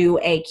you do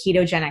a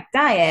ketogenic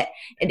diet,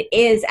 it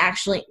is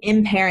actually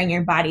impairing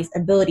your body's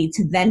ability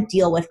to then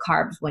deal with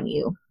carbs when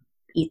you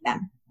eat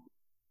them.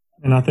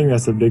 And I think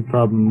that's a big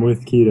problem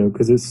with keto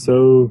because it's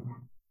so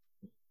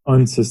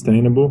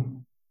unsustainable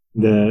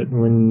that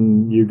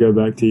when you go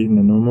back to eating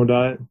a normal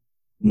diet,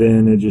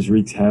 then it just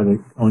wreaks havoc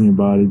on your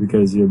body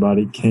because your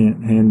body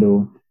can't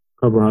handle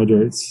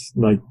carbohydrates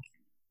like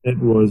it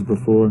was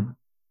before.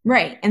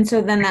 Right. And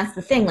so then that's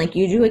the thing. Like,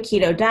 you do a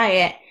keto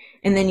diet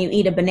and then you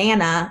eat a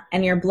banana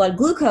and your blood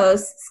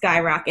glucose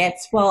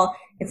skyrockets. Well,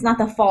 it's not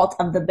the fault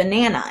of the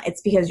banana.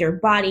 It's because your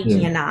body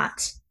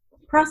cannot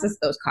process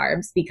those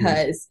carbs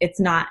because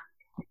it's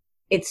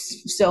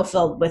so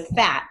filled with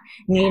fat.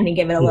 You need to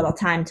give it a little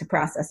time to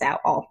process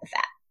out all of the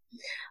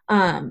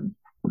fat.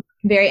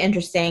 Very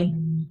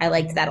interesting. I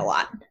liked that a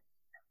lot.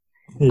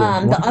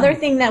 The other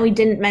thing that we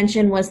didn't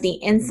mention was the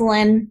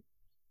insulin.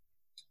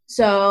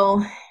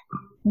 So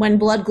when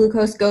blood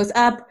glucose goes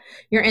up,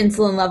 your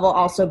insulin level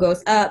also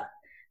goes up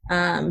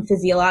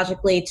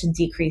physiologically to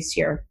decrease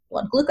your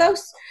blood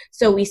glucose.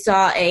 So we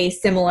saw a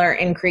similar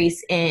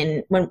increase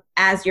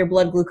as your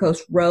blood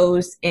glucose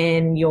rose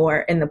in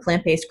the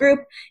plant-based group.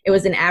 It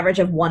was an average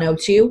of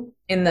 102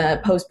 in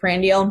the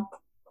postprandial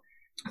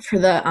for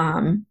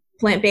the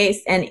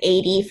plant-based and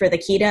 80 for the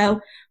keto.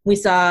 We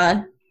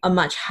saw a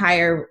much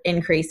higher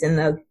increase in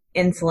the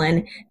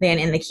insulin than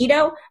in the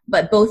keto,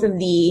 but both of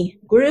the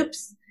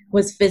groups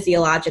was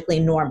physiologically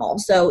normal.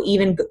 So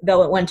even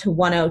though it went to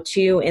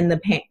 102 in the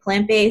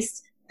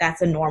plant-based,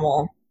 that's a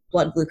normal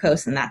blood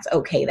glucose, and that's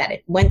okay that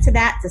it went to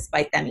that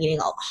despite them eating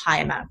a high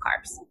amount of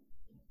carbs.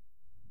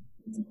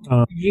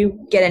 Um, Did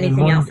you get and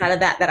anything else out of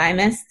that I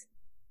missed?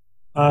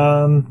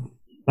 um,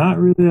 not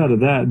really out of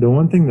that. The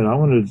one thing that I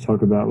wanted to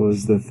talk about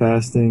was the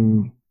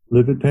fasting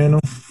lipid panel,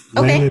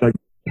 mainly Okay. like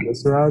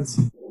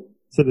triglycerides.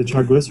 So the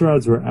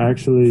triglycerides were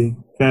actually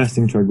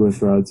fasting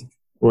triglycerides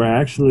were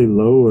actually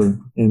lower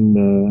in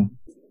the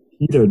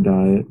keto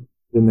diet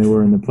than they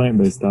were in the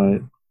plant-based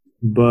diet,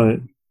 but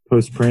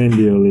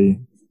postprandially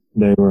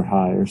they were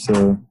higher.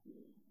 So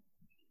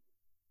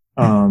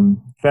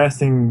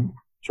fasting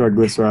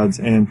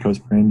triglycerides and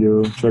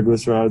postprandial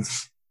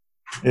triglycerides,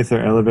 if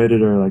they're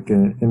elevated, are like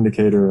an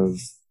indicator of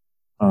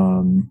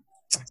um,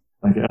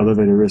 like an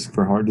elevated risk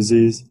for heart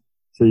disease.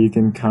 So you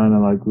can kind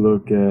of like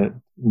look at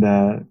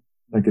that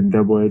like a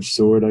double-edged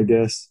sword, I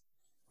guess,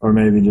 or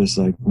maybe just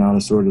like not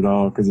a sword at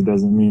all because it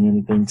doesn't mean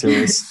anything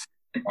to us.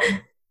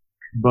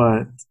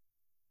 But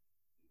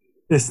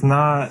it's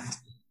not.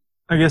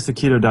 I guess the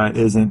keto diet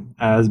isn't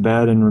as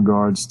bad in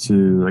regards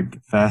to like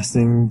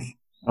fasting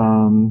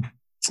um,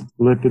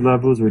 lipid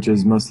levels, which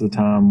is most of the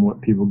time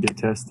what people get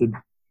tested.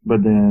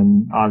 But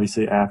then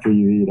obviously after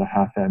you eat a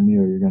high fat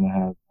meal, you're going to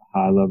have a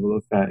high level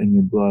of fat in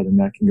your blood, and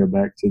that can go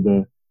back to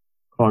the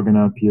clogging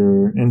up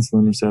your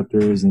insulin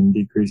receptors and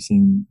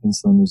decreasing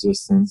insulin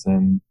resistance.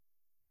 And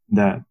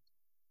that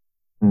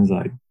is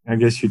like, I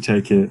guess you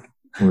take it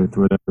with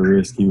whatever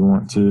risk you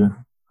want to.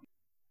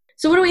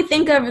 So, what do we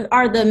think of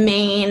are the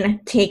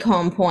main take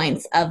home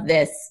points of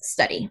this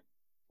study?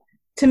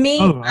 To me,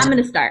 Oh, I'm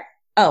going to start.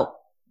 Oh,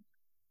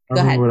 I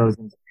go remember ahead. what I was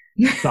going to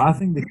say. So I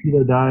think the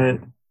keto diet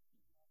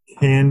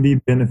can be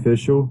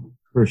beneficial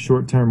for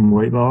short-term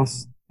weight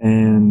loss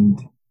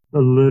and a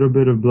little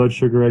bit of blood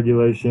sugar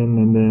regulation.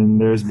 And then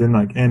there's been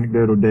like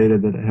anecdotal data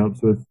that it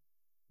helps with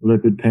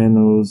lipid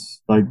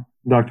panels. Like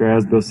Dr.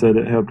 Asbill said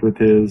it helped with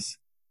his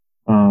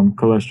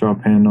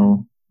cholesterol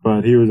panel,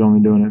 but he was only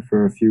doing it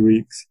for a few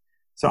weeks.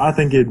 So I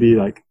think it'd be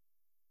like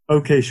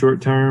okay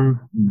short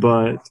term,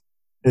 but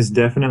it's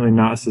definitely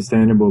not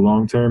sustainable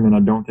long term. And I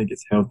don't think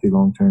it's healthy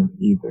long term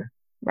either.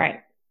 Right.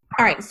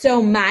 All right.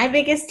 So, my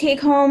biggest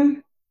take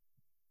home,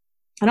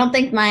 I don't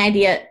think my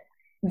idea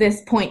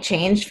this point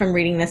changed from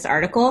reading this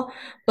article,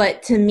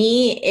 but to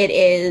me, it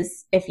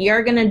is if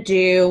you're going to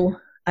do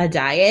a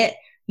diet,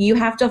 you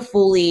have to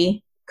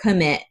fully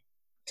commit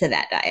to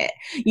that diet.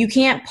 You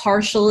can't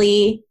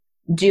partially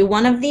do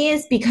one of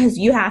these because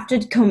you have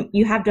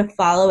to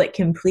follow it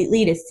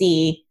completely to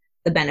see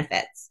the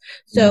benefits.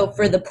 So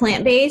for the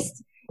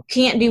plant-based, you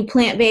can't do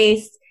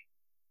plant-based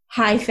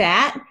high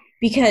fat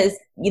because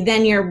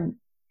then you're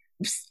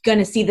going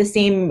to see the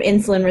same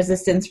insulin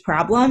resistance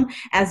problem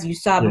as you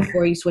saw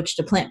before you switched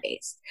to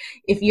plant-based.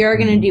 If you're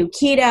going to do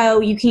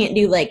keto, you can't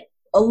do like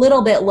a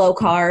little bit low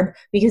carb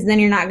because then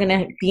you're not going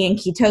to be in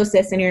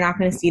ketosis and you're not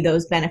going to see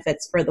those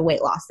benefits for the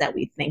weight loss that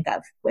we think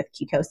of with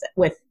keto.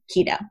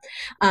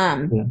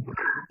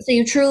 So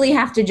you truly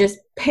have to just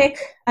pick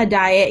a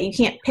diet. You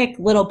can't pick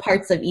little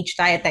parts of each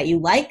diet that you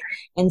like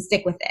and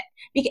stick with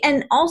it.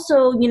 And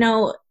also,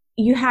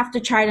 you have to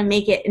try to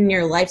make it in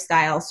your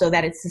lifestyle so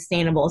that it's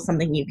sustainable,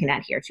 something you can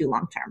adhere to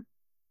long term.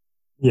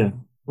 Yeah.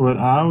 What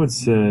I would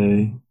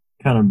say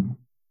kind of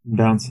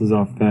bounces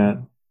off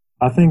that.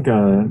 I think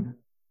a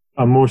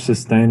more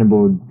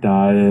sustainable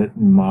diet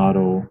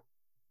model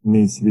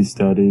needs to be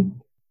studied.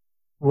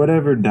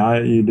 Whatever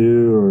diet you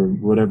do or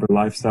whatever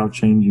lifestyle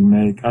change you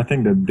make, I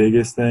think the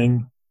biggest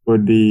thing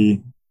would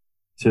be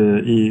to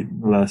eat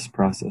less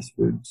processed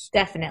foods.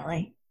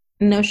 Definitely.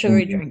 No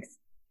sugary drinks.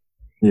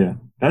 Yeah,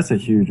 that's a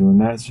huge one.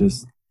 That's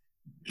just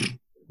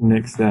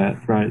nix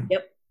that, right?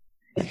 Yep.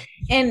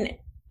 And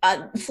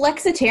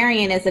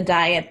flexitarian is a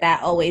diet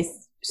that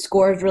always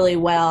scores really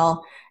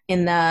well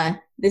in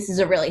this is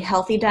a really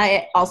healthy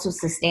diet, also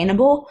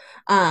sustainable,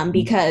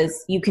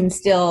 because you can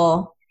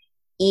still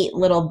eat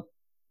little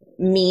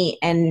meat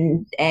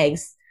and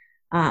eggs.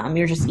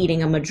 You're just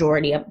eating a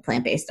majority of a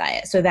plant-based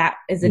diet. So that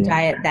is a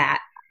diet that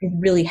is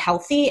really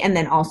healthy and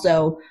then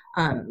also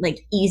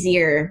like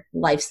easier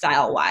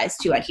lifestyle wise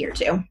to adhere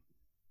to.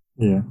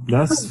 Yeah,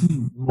 that's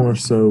more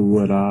so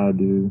what I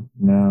do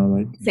now.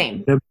 Like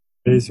Same. there are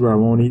days where I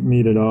won't eat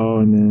meat at all,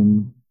 and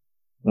then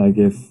like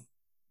if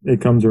it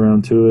comes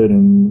around to it,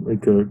 and we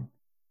cook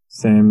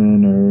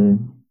salmon or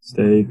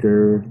steak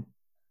or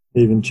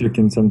even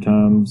chicken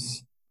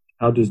sometimes,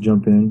 I'll just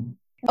jump in.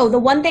 Oh, the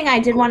one thing I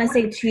did want to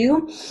say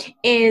too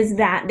is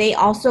that they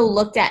also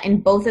looked at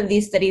in both of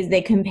these studies,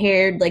 they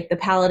compared like the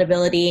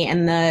palatability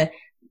and the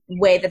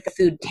way that the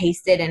food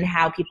tasted and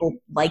how people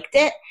liked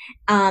it.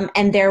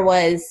 And there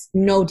was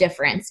no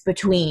difference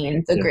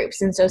between the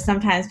groups. And so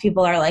sometimes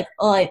people are like,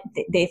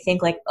 they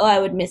think like, I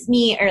would miss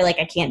meat or like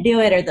I can't do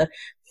it or the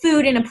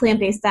food in a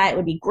plant-based diet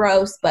would be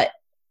gross. But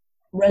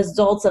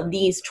results of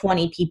these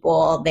 20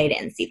 people, they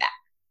didn't see that.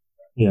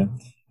 Yeah.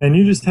 And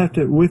you just have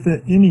to, with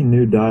any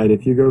new diet,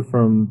 if you go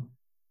from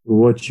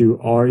what you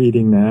are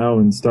eating now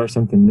and start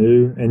something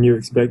new and you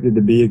expect it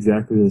to be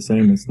exactly the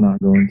same, it's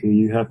not going to.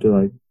 You have to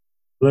like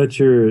let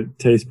your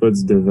taste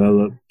buds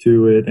develop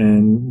to it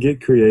and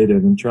get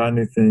creative and try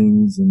new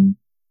things and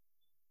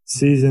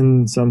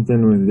season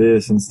something with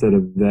this instead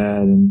of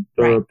that, and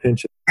throw a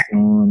pinch of this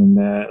on and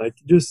that. Like,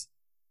 just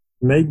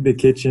make the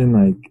kitchen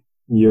like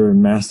your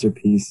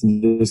masterpiece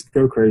and just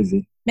go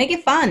crazy. Make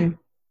it fun.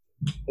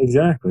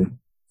 Exactly.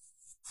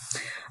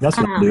 That's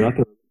what I do. I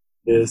throw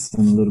this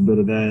and a little bit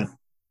of that.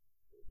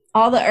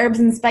 All the herbs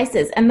and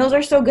spices, and those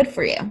are so good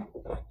for you.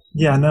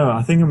 Yeah, I know.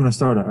 I think I'm going to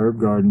start an herb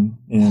garden.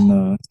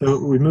 And so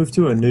we moved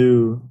to a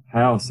new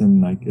house,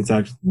 and like it's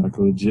actually like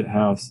a legit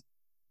house.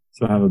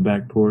 So I have a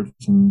back porch,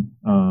 and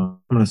I'm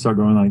going to start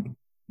growing like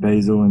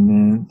basil and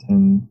mint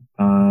and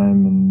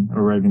thyme and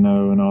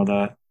oregano and all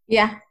that.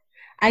 Yeah.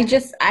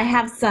 I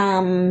have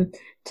some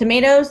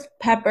tomatoes,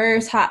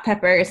 peppers, hot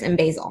peppers, and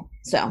basil.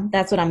 So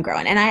that's what I'm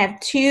growing. And I have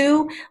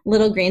 2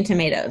 little green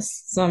tomatoes.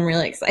 So I'm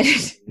really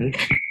excited.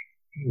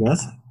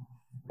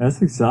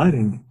 That's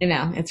exciting. I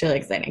know, it's really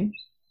exciting.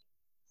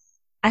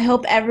 I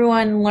hope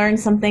everyone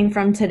learned something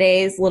from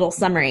today's little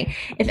summary.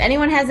 If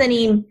anyone has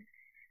any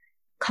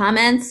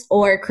comments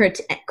or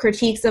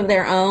critiques of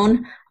their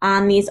own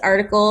on these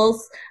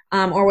articles,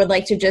 or would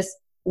like to just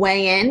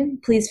weigh in,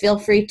 please feel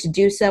free to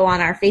do so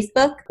on our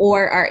Facebook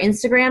or our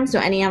Instagram. So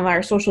any of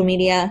our social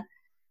media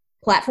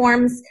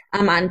platforms.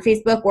 On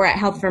Facebook, we're at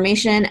Health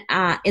Formation.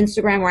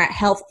 Instagram, we're at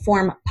Health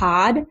Form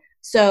Pod.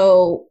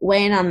 So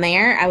weigh in on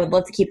there. I would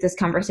love to keep this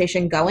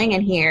conversation going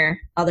and hear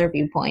other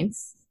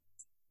viewpoints.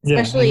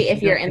 Especially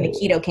if you're in the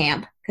keto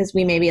camp, because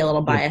we may be a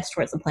little biased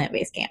towards the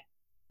plant-based camp.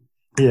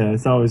 Yeah,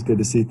 it's always good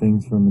to see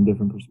things from a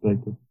different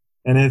perspective.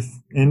 And if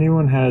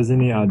anyone has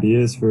any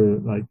ideas for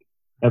like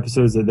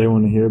episodes that they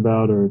want to hear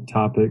about or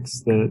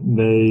topics that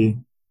they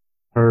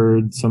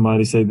heard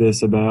somebody say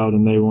this about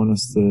and they want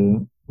us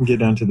to get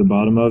down to the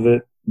bottom of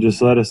it,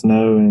 just let us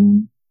know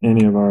in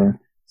any of our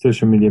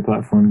social media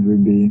platforms.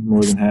 We'd be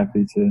more than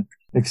happy to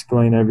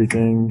explain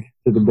everything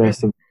to the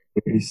best of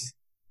our abilities.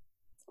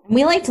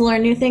 We like to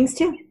learn new things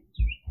too.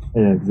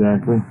 Yeah,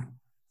 exactly.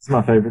 It's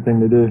my favorite thing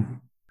to do.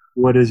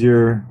 What is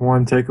your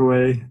one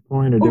takeaway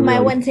point? My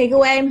one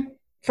takeaway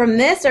from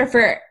this or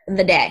for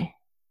the day?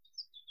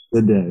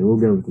 The day. We'll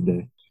go with the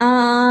day.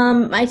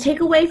 My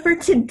takeaway for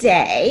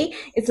today,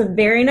 it's a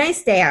very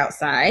nice day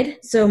outside.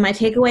 So my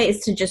takeaway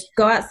is to just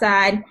go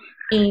outside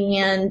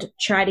and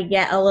try to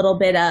get a little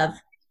bit of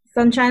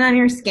sunshine on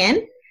your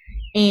skin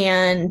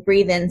and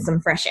breathe in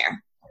some fresh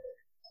air.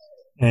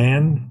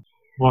 And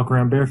walk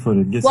around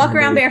barefooted. Walk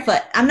around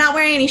barefoot. I'm not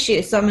wearing any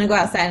shoes, so I'm going to go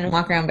outside and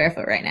walk around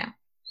barefoot right now.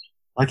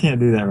 I can't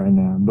do that right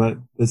now, but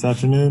this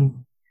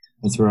afternoon,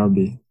 that's where I'll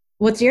be.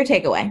 What's your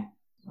takeaway?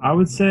 I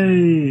would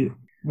say,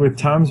 with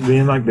times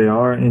being like they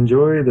are,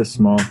 enjoy the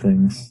small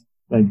things.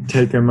 Like,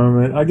 take a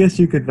moment. I guess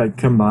you could like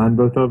combine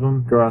both of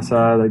them. Go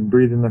outside, like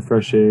breathe in the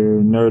fresh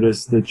air,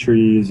 notice the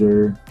trees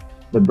or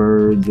the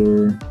birds,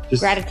 or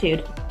just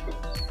gratitude.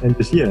 And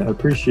just,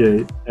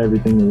 appreciate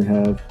everything that we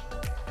have.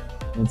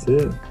 That's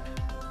it.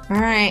 All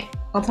right.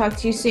 I'll talk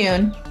to you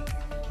soon.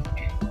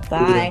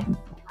 Bye.